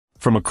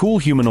From a cool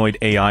humanoid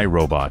AI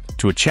robot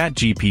to a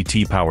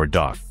ChatGPT-powered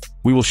dock,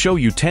 we will show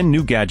you 10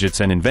 new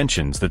gadgets and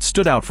inventions that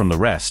stood out from the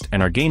rest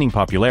and are gaining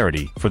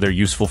popularity for their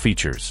useful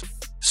features.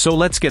 So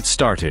let's get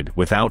started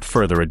without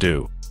further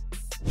ado.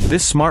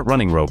 This smart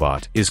running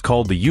robot is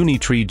called the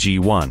Unitree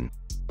G1.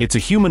 It's a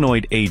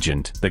humanoid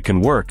agent that can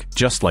work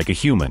just like a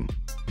human.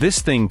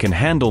 This thing can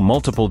handle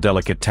multiple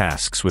delicate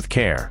tasks with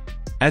care.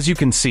 As you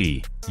can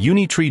see,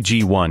 Unitree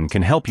G1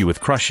 can help you with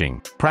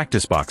crushing,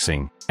 practice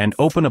boxing, and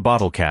open a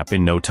bottle cap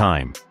in no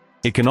time.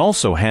 It can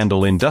also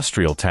handle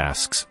industrial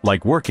tasks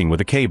like working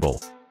with a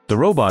cable. The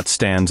robot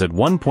stands at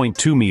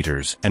 1.2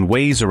 meters and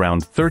weighs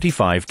around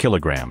 35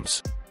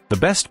 kilograms. The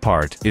best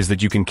part is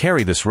that you can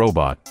carry this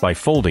robot by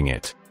folding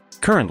it.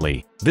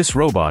 Currently, this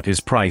robot is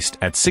priced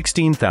at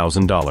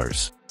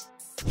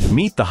 $16,000.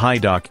 Meet the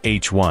HiDock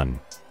H1,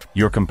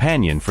 your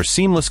companion for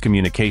seamless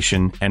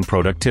communication and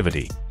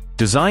productivity.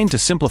 Designed to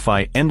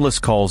simplify endless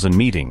calls and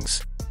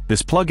meetings,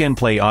 this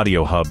plug-and-play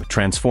audio hub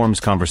transforms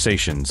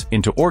conversations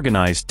into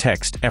organized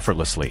text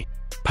effortlessly.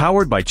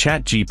 Powered by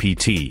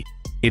ChatGPT,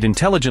 it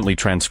intelligently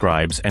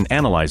transcribes and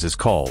analyzes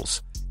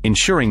calls,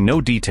 ensuring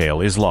no detail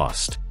is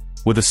lost.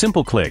 With a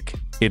simple click,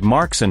 it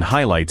marks and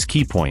highlights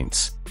key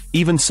points,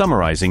 even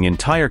summarizing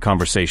entire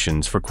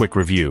conversations for quick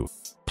review.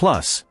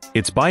 Plus,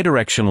 its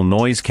bidirectional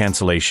noise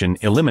cancellation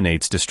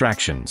eliminates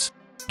distractions,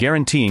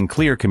 guaranteeing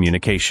clear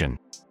communication.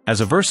 As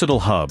a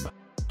versatile hub,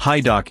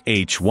 HiDock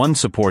H1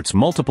 supports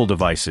multiple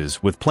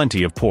devices with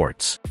plenty of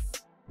ports.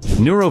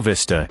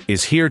 Neurovista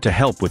is here to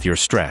help with your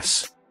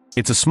stress.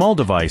 It's a small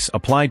device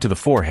applied to the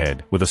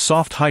forehead with a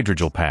soft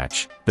hydrogel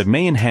patch that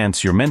may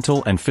enhance your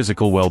mental and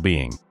physical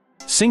well-being.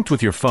 Synced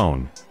with your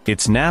phone,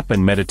 its nap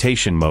and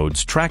meditation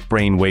modes track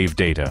brain wave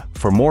data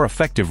for more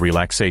effective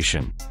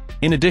relaxation.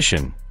 In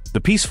addition,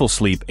 the peaceful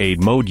sleep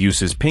aid mode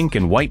uses pink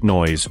and white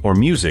noise or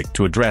music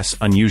to address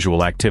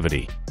unusual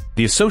activity.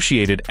 The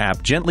associated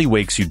app gently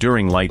wakes you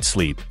during light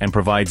sleep and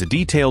provides a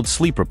detailed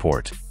sleep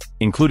report,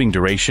 including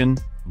duration,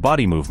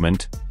 body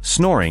movement,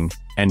 snoring,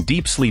 and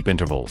deep sleep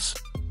intervals.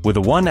 With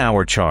a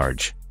 1-hour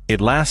charge,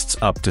 it lasts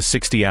up to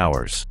 60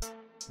 hours.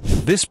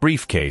 This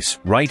briefcase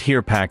right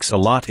here packs a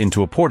lot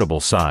into a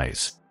portable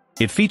size.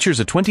 It features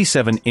a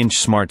 27-inch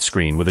smart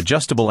screen with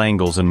adjustable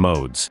angles and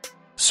modes,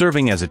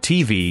 serving as a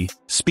TV,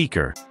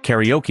 speaker,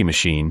 karaoke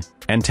machine,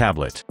 and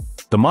tablet.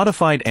 The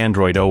modified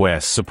Android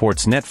OS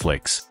supports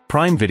Netflix,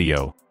 Prime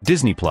Video,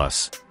 Disney+,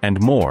 and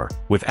more,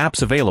 with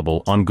apps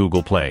available on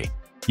Google Play.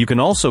 You can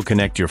also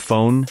connect your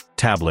phone,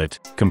 tablet,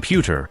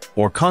 computer,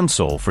 or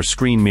console for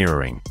screen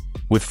mirroring.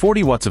 With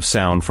 40 watts of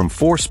sound from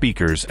 4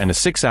 speakers and a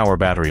 6-hour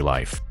battery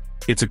life,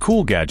 it's a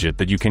cool gadget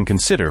that you can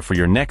consider for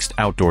your next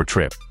outdoor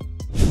trip.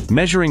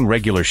 Measuring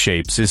regular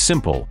shapes is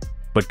simple,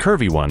 but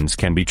curvy ones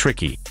can be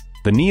tricky.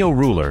 The Neo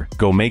Ruler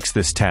Go makes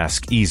this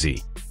task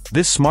easy.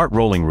 This smart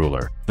rolling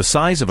ruler, the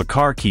size of a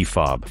car key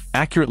fob,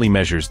 accurately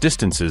measures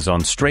distances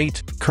on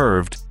straight,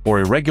 curved, or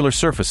irregular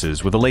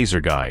surfaces with a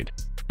laser guide.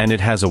 And it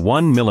has a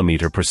 1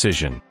 mm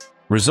precision.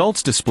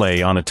 Results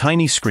display on a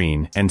tiny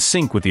screen and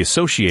sync with the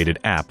associated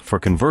app for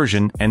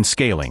conversion and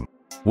scaling.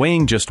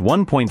 Weighing just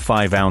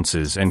 1.5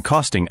 ounces and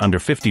costing under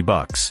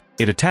 $50,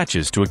 it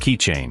attaches to a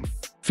keychain.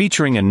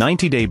 Featuring a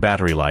 90-day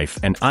battery life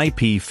and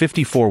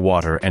IP54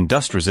 water and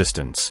dust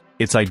resistance,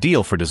 it's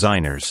ideal for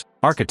designers,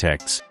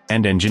 architects,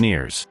 and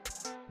engineers.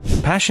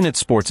 Passionate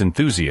sports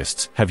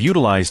enthusiasts have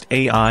utilized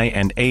AI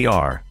and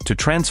AR to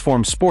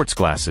transform sports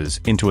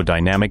glasses into a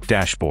dynamic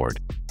dashboard.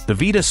 The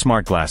Vida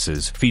smart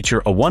glasses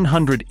feature a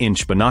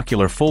 100-inch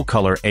binocular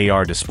full-color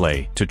AR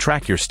display to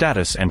track your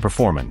status and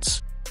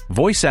performance.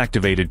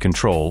 Voice-activated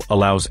control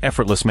allows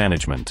effortless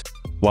management,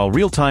 while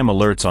real-time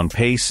alerts on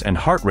pace and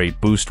heart rate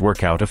boost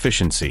workout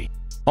efficiency.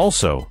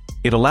 Also,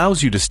 it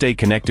allows you to stay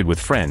connected with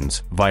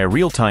friends via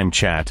real-time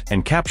chat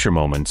and capture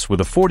moments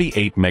with a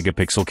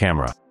 48-megapixel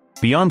camera.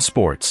 Beyond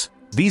sports,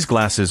 these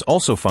glasses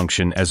also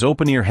function as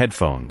open-ear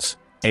headphones,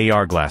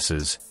 AR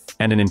glasses,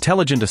 and an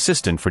intelligent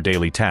assistant for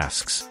daily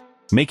tasks,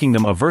 making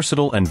them a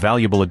versatile and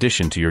valuable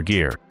addition to your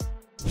gear.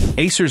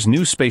 Acer's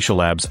new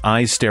SpatialLabs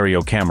Eyes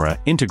stereo camera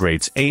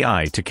integrates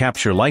AI to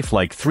capture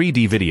lifelike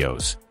 3D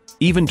videos,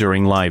 even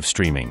during live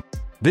streaming.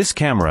 This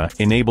camera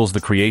enables the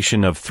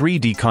creation of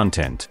 3D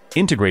content,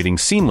 integrating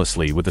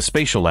seamlessly with the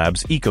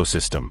SpatialLabs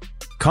ecosystem.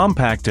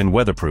 Compact and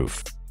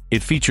weatherproof,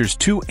 it features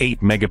two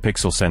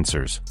 8-megapixel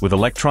sensors with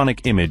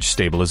electronic image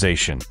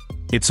stabilization.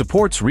 It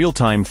supports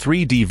real-time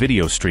 3D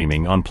video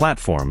streaming on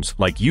platforms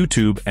like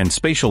YouTube and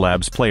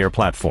SpatialLabs Player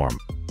platform.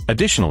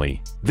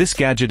 Additionally, this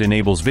gadget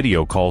enables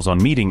video calls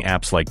on meeting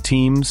apps like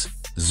Teams,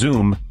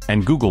 Zoom,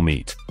 and Google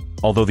Meet,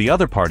 although the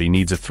other party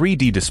needs a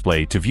 3D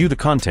display to view the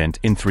content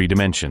in 3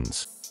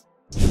 dimensions.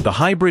 The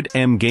Hybrid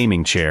M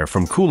gaming chair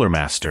from Cooler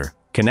Master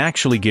can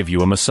actually give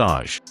you a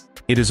massage.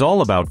 It is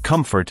all about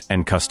comfort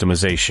and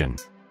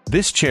customization.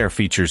 This chair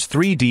features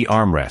 3D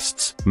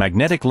armrests,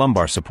 magnetic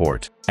lumbar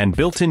support, and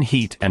built-in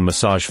heat and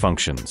massage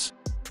functions.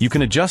 You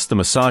can adjust the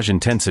massage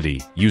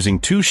intensity using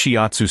 2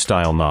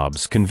 shiatsu-style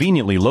knobs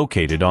conveniently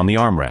located on the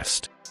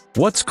armrest.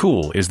 What's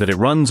cool is that it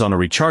runs on a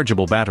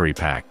rechargeable battery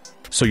pack,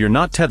 so you're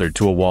not tethered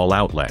to a wall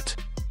outlet.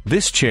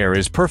 This chair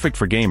is perfect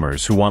for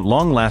gamers who want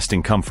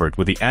long-lasting comfort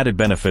with the added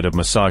benefit of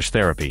massage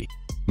therapy,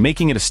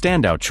 making it a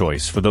standout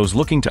choice for those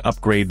looking to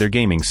upgrade their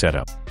gaming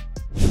setup.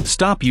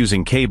 Stop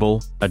using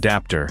cable,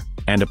 adapter,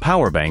 and a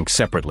power bank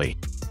separately,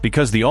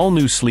 because the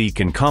all-new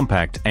sleek and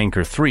compact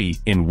Anker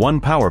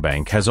 3-in-1 power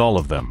bank has all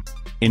of them.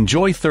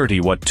 Enjoy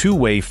 30-watt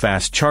two-way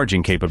fast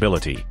charging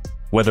capability,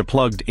 whether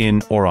plugged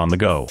in or on the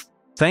go,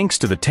 thanks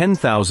to the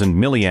 10,000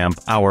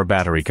 mAh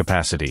battery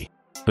capacity.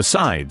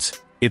 Besides,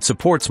 it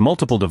supports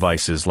multiple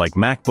devices like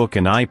MacBook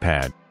and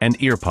iPad, and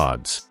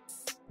EarPods.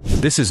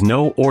 This is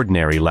no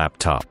ordinary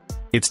laptop.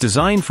 It's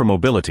designed for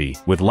mobility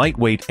with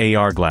lightweight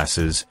AR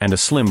glasses and a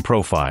slim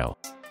profile.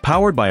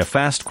 Powered by a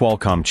fast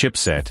Qualcomm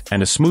chipset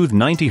and a smooth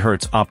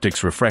 90Hz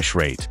optics refresh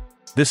rate,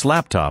 this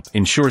laptop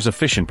ensures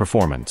efficient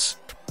performance.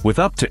 With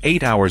up to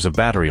 8 hours of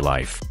battery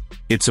life,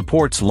 it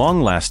supports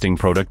long-lasting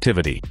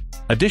productivity.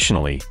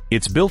 Additionally,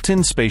 its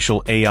built-in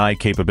spatial AI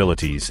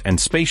capabilities and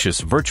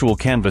spacious virtual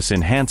canvas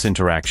enhance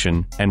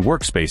interaction and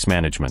workspace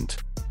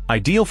management.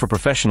 Ideal for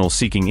professionals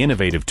seeking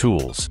innovative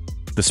tools,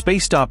 the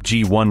Spacetop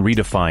G1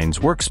 redefines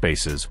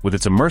workspaces with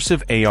its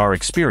immersive AR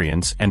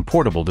experience and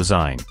portable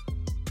design.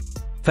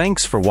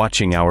 Thanks for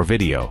watching our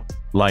video.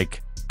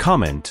 Like,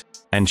 comment,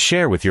 and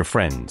share with your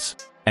friends.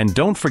 And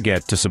don't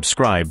forget to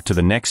subscribe to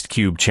the Next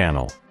Cube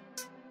channel.